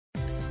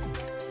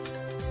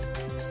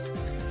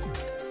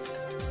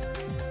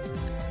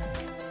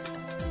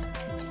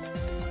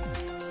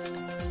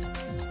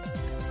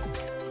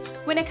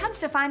When it comes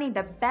to finding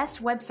the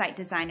best website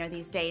designer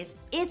these days,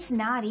 it's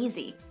not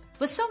easy.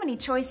 With so many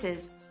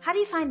choices, how do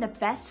you find the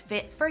best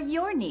fit for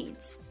your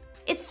needs?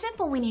 It's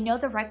simple when you know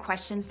the right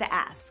questions to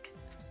ask.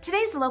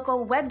 Today's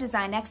local web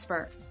design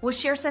expert will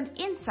share some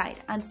insight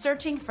on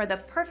searching for the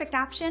perfect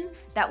option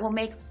that will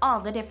make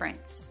all the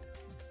difference.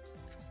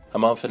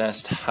 I'm often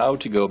asked how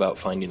to go about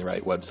finding the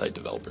right website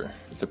developer.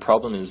 The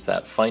problem is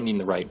that finding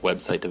the right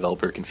website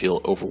developer can feel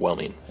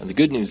overwhelming, and the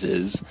good news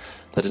is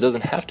that it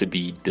doesn't have to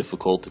be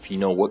difficult if you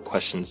know what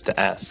questions to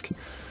ask.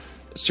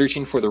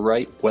 Searching for the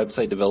right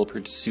website developer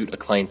to suit a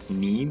client's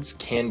needs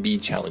can be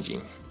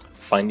challenging.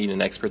 Finding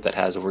an expert that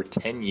has over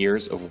 10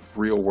 years of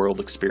real-world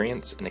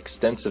experience, an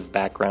extensive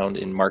background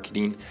in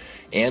marketing,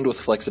 and with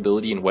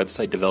flexibility in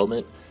website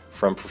development,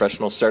 from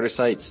professional starter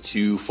sites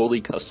to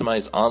fully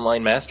customized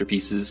online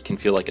masterpieces, can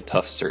feel like a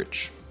tough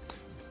search.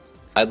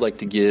 I'd like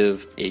to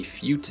give a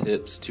few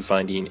tips to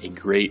finding a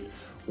great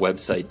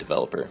website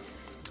developer.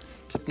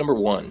 Tip number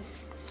 1,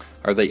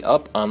 are they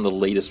up on the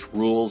latest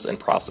rules and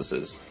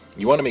processes?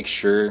 You want to make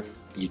sure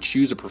you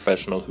choose a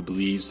professional who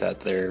believes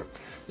that there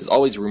is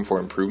always room for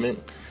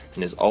improvement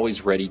and is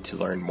always ready to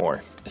learn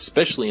more,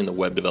 especially in the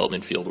web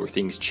development field where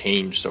things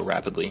change so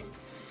rapidly.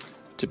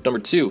 Tip number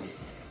 2,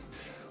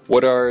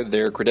 what are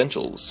their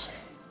credentials?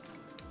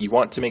 You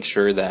want to make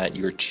sure that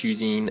you're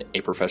choosing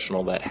a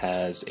professional that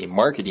has a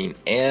marketing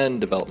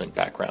and development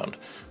background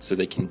so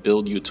they can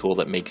build you a tool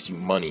that makes you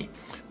money,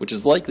 which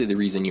is likely the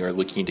reason you are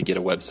looking to get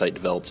a website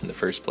developed in the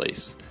first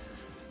place.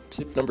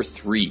 Tip number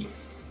 3,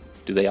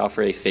 do they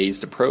offer a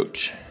phased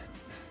approach?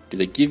 Do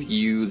they give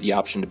you the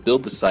option to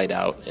build the site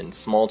out in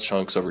small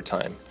chunks over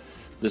time?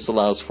 This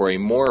allows for a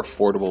more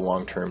affordable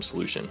long-term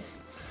solution.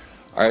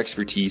 Our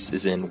expertise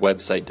is in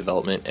website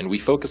development, and we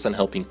focus on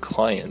helping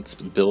clients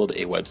build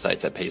a website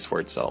that pays for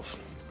itself.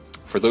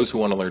 For those who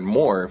want to learn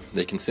more,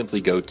 they can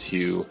simply go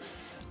to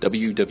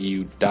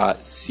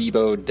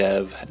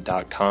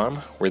www.sebodev.com,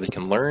 where they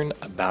can learn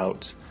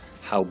about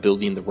how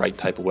building the right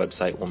type of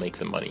website will make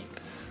them money.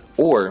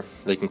 Or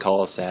they can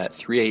call us at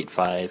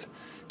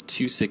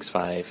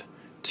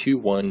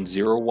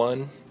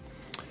 385-265-2101.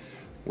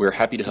 We're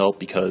happy to help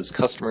because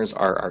customers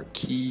are our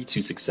key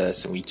to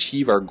success, and we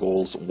achieve our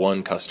goals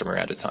one customer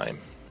at a time.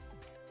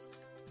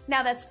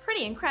 Now that's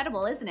pretty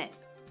incredible, isn't it?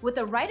 With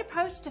the right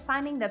approach to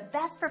finding the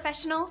best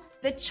professional,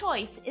 the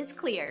choice is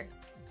clear.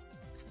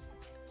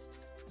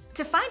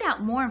 To find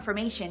out more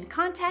information,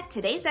 contact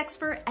today's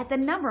expert at the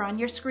number on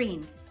your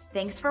screen.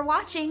 Thanks for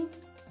watching.